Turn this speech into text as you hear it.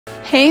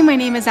Hey, my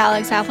name is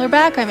Alex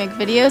Afflerbach. I make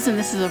videos and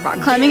this is a rock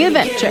climbing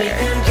adventure. Good times,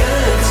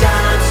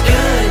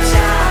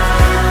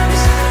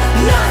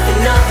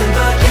 nothing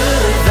but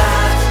good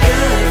vibes.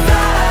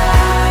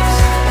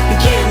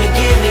 Give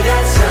me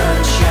that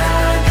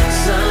sunshine.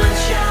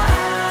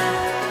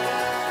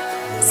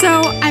 So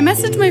I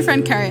messaged my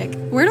friend Carrick,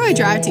 where do I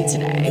drive to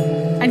today?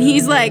 And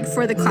he's like,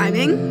 for the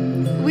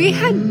climbing? We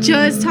had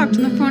just talked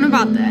on the phone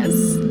about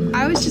this.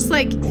 I was just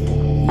like,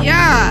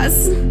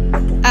 yes.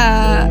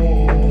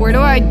 Where do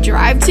I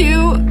drive to?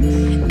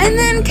 And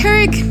then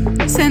Carrick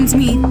sends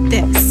me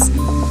this.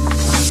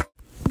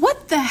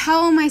 What the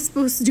hell am I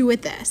supposed to do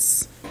with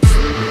this?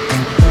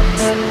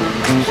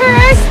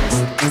 Carrick!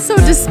 So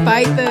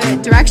despite the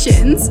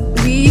directions,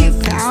 we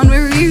found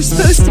where we were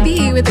supposed to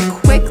be with a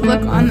quick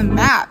look on the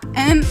map.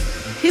 And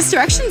his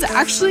directions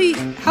actually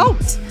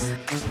helped.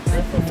 This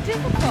is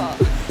difficult.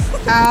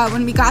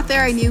 When we got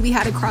there, I knew we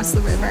had to cross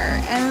the river,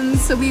 and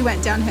so we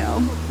went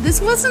downhill.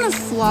 This wasn't a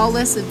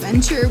flawless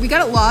adventure. We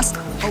got lost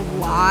a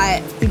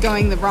lot,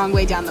 going the wrong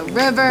way down the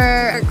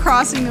river,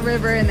 crossing the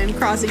river, and then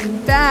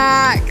crossing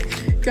back,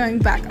 going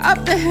back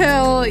up the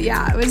hill.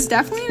 Yeah, it was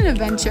definitely an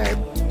adventure.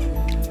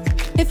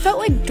 It felt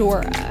like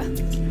Dora,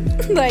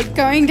 like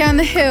going down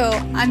the hill,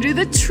 under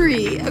the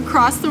tree,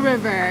 across the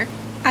river.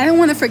 I don't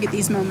want to forget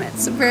these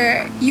moments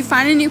where you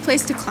find a new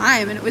place to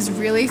climb and it was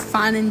really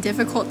fun and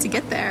difficult to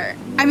get there.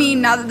 I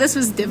mean, not that this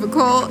was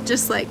difficult,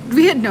 just like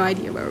we had no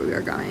idea where we were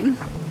going.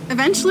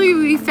 Eventually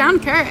we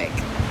found Carrick.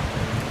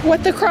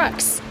 What the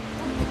crux?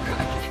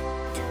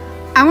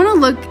 I want to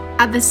look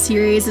at this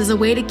series as a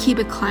way to keep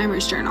a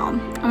climber's journal.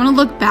 I want to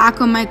look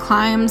back on my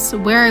climbs,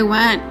 where I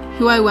went,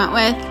 who I went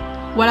with,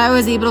 what I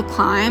was able to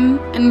climb,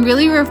 and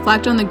really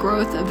reflect on the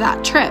growth of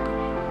that trip.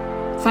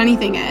 Funny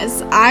thing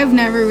is, I've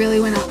never really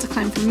went out to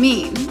climb for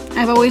me.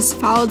 I've always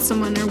followed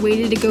someone or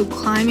waited to go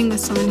climbing with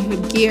someone who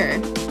had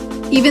gear.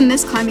 Even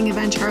this climbing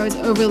adventure, I was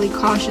overly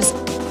cautious.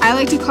 I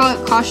like to call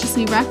it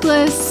cautiously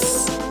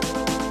reckless.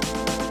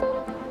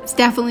 It's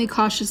definitely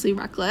cautiously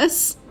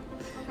reckless.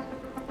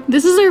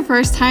 This is our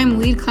first time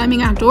lead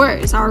climbing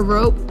outdoors. Our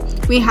rope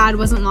we had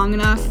wasn't long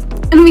enough,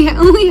 and we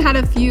only had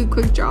a few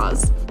quick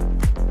draws.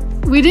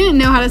 We didn't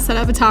know how to set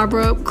up a top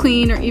rope,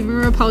 clean, or even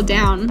rappel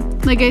down.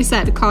 Like I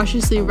said,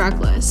 cautiously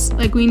reckless.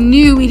 Like we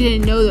knew we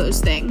didn't know those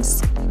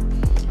things.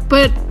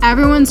 But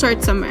everyone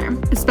starts somewhere,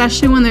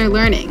 especially when they're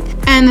learning.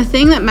 And the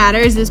thing that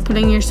matters is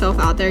putting yourself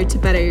out there to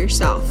better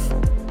yourself.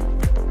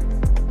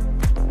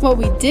 What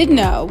we did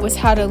know was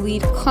how to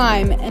lead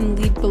climb and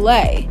lead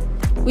belay.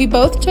 We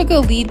both took a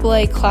lead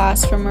belay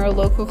class from our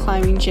local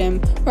climbing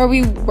gym where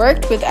we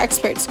worked with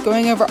experts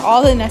going over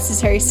all the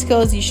necessary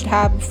skills you should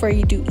have before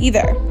you do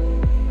either.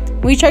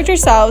 We checked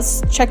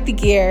ourselves, checked the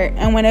gear,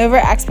 and went over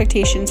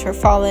expectations for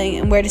falling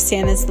and where to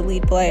stand as the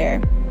lead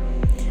belayer.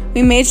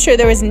 We made sure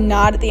there was a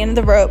knot at the end of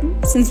the rope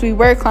since we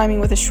were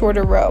climbing with a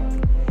shorter rope.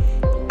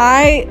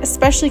 I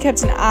especially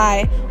kept an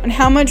eye on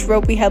how much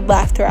rope we had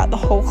left throughout the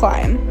whole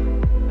climb.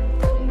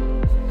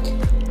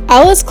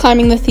 Elle is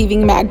climbing the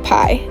Thieving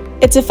Magpie.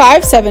 It's a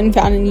 5'7"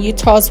 found in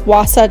Utah's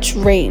Wasatch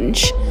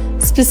Range,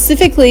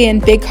 specifically in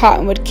Big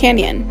Cottonwood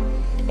Canyon.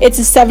 It's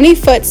a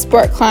 70-foot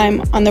sport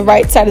climb on the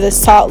right side of the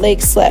Salt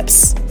Lake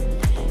Slips.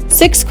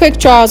 6 quick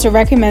draws are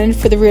recommended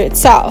for the route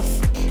itself.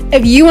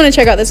 If you want to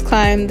check out this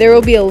climb, there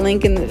will be a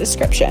link in the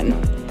description.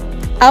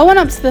 I went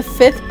up to the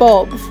 5th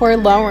bolt before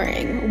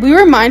lowering. We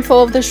were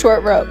mindful of the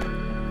short rope.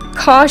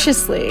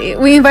 Cautiously,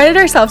 we invited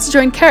ourselves to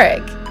join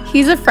Carrick.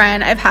 He's a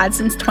friend I've had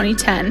since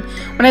 2010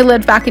 when I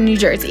lived back in New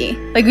Jersey.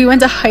 Like we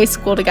went to high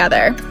school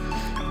together.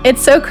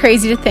 It's so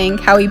crazy to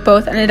think how we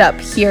both ended up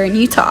here in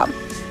Utah.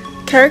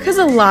 Carrick has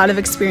a lot of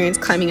experience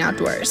climbing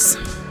outdoors.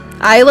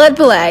 I led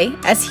belay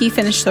as he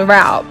finished the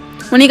route.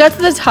 When he got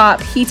to the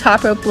top, he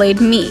top rope belayed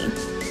me.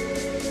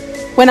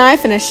 When I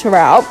finished the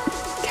route,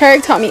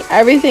 Carrick taught me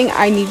everything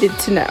I needed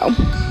to know.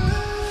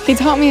 He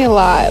taught me a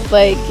lot,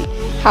 like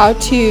how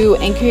to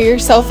anchor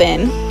yourself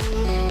in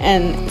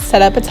and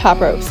set up a top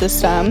rope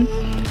system,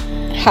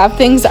 have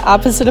things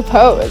opposite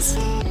oppose,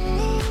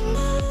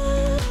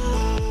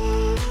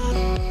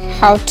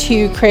 how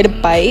to create a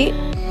bite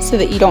so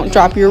that you don't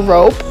drop your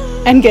rope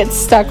and get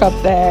stuck up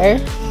there.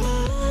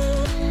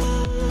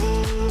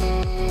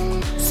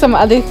 Some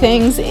other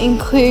things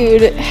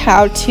include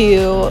how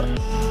to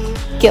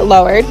get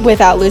lowered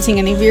without losing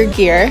any of your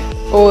gear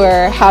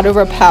or how to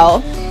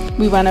rappel.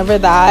 We went over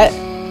that.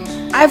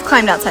 I've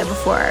climbed outside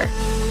before,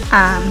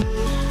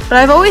 but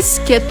I've always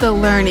skipped the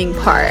learning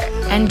part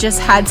and just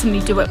had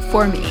somebody do it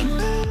for me.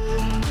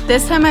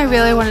 This time I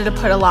really wanted to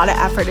put a lot of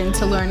effort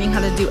into learning how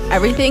to do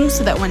everything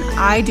so that when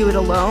I do it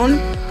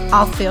alone,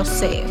 I'll feel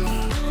safe.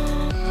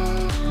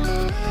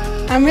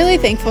 I'm really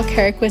thankful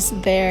Carrick was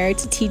there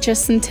to teach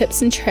us some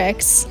tips and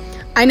tricks.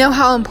 I know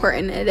how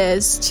important it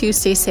is to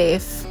stay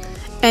safe,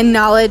 and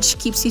knowledge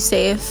keeps you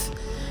safe.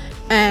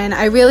 And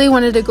I really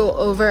wanted to go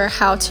over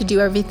how to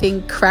do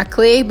everything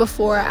correctly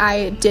before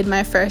I did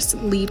my first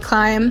lead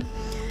climb.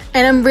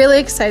 And I'm really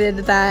excited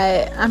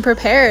that I'm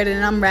prepared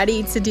and I'm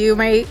ready to do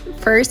my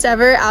first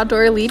ever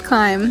outdoor lead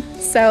climb.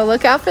 So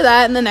look out for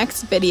that in the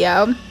next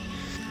video.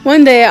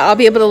 One day I'll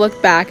be able to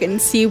look back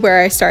and see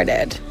where I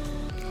started.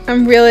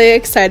 I'm really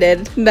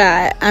excited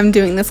that I'm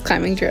doing this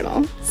climbing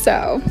journal.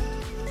 So,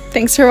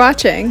 thanks for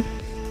watching.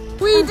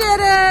 We did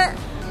it!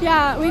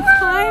 Yeah, we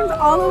climbed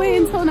all the way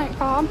until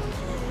nightfall.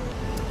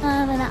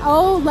 An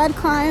old lead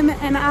climb,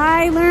 and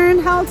I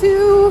learned how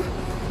to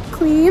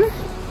clean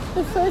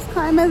the first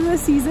climb of the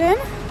season.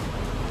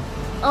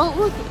 Oh,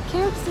 look,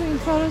 Carrot's doing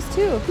photos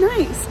too.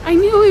 Nice. I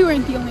knew we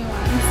weren't the only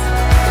ones.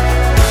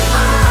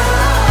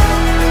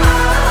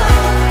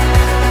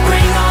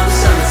 Bring on the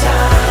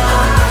summertime.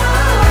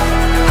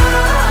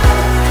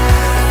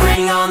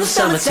 Bring on the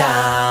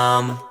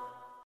summertime.